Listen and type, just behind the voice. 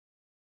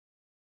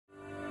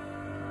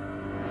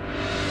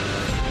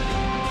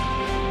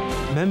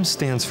MEMS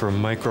stands for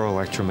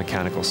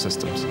Micro-Electro-Mechanical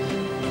Systems.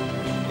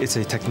 It's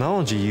a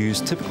technology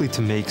used typically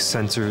to make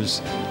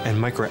sensors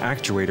and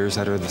micro-actuators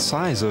that are the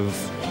size of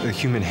a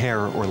human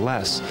hair or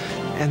less,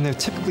 and they're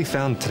typically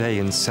found today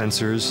in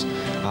sensors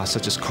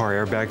such as car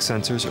airbag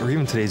sensors or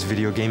even today's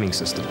video gaming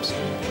systems.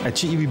 At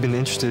GE, we've been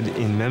interested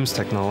in MEMS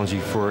technology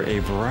for a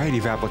variety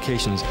of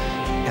applications,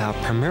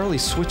 primarily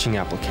switching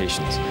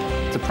applications.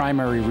 The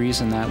primary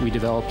reason that we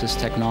developed this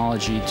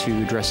technology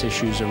to address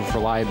issues of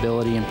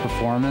reliability and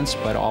performance,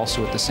 but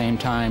also at the same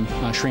time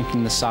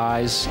shrinking the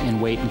size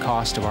and weight and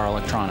cost of our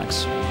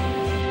electronics.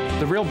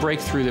 The real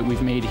breakthrough that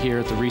we've made here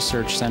at the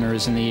Research Center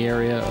is in the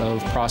area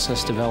of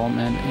process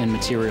development and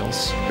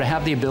materials. To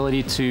have the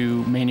ability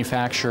to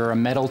manufacture a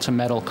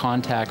metal-to-metal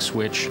contact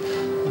switch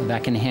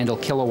that can handle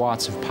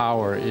kilowatts of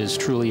power is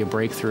truly a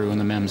breakthrough in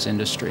the MEMS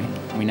industry.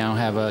 We now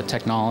have a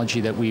technology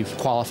that we've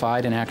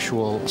qualified in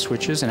actual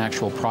switches and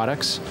actual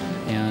products,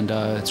 and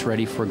it's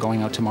ready for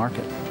going out to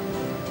market.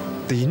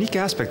 The unique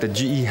aspect that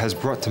GE has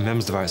brought to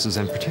MEMS devices,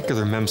 and in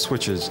particular MEMS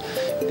switches,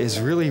 is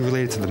really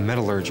related to the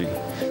metallurgy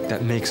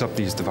that makes up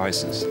these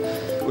devices.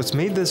 What's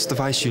made this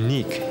device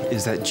unique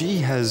is that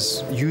GE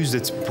has used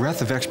its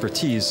breadth of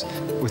expertise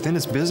within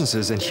its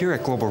businesses and here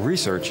at Global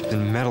Research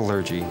in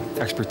metallurgy,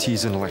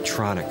 expertise in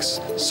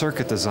electronics,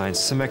 circuit design,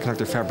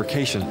 semiconductor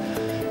fabrication,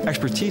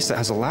 expertise that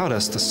has allowed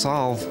us to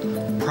solve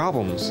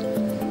problems.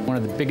 One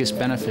of the biggest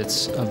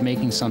benefits of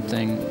making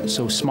something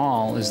so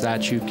small is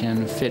that you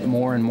can fit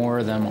more and more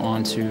of them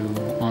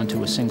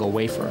onto a single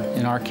wafer.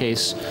 In our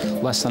case,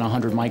 less than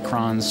 100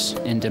 microns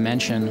in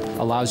dimension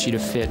allows you to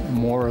fit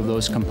more of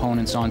those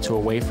components onto a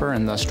wafer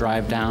and thus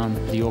drive down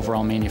the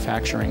overall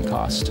manufacturing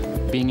cost.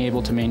 Being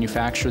able to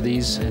manufacture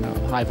these in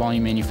a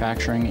high-volume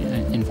manufacturing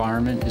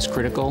environment is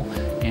critical,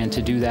 and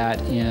to do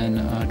that in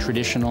a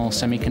traditional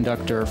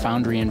semiconductor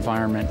foundry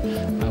environment,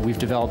 we've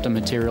developed a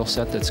material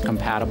set that's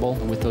compatible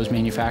with those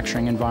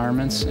manufacturing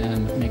environments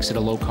and makes it a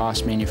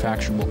low-cost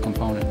manufacturable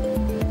component.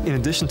 In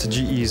addition to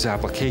GE's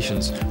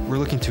applications, we're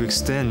looking to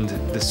extend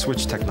the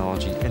switch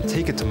technology and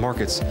take it to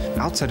markets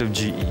outside of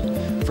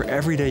GE for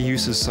everyday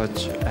uses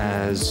such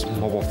as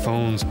mobile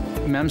phones.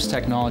 MEMS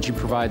technology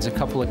provides a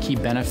couple of key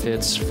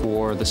benefits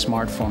for the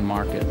smartphone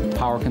market.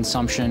 Power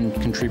consumption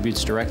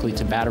contributes directly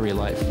to battery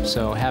life,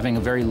 so having a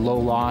very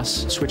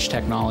low-loss switch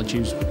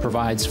technology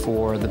provides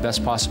for the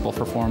best possible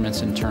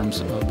performance in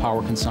terms of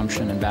power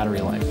consumption and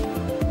battery life.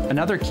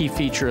 Another key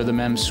feature of the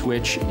MEMS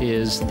switch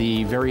is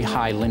the very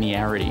high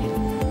linearity.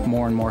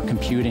 More and more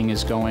computing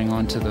is going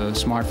onto the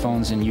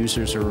smartphones, and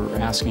users are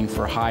asking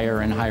for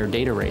higher and higher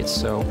data rates.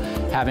 So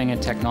having a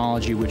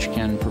technology which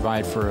can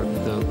provide for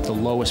the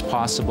lowest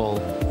possible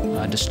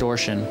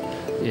distortion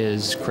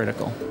is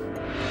critical.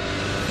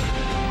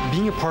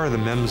 Being a part of the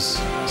MEMS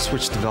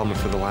switch development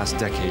for the last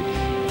decade,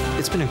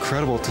 it's been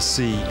incredible to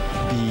see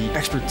the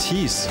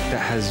expertise that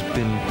has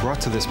been brought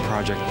to this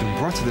project and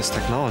brought to this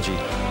technology.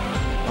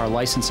 Our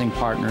licensing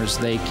partners,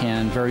 they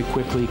can very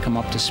quickly come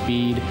up to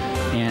speed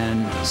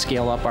and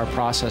scale up our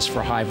process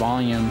for high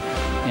volume,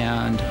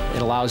 and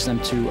it allows them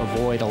to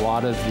avoid a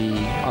lot of the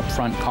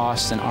upfront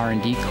costs and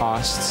R&D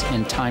costs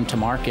and time to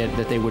market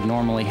that they would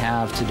normally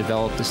have to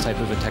develop this type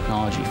of a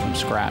technology from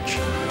scratch.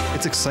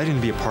 It's exciting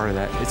to be a part of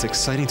that, it's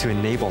exciting to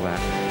enable that,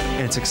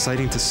 and it's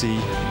exciting to see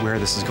where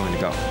this is going to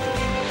go.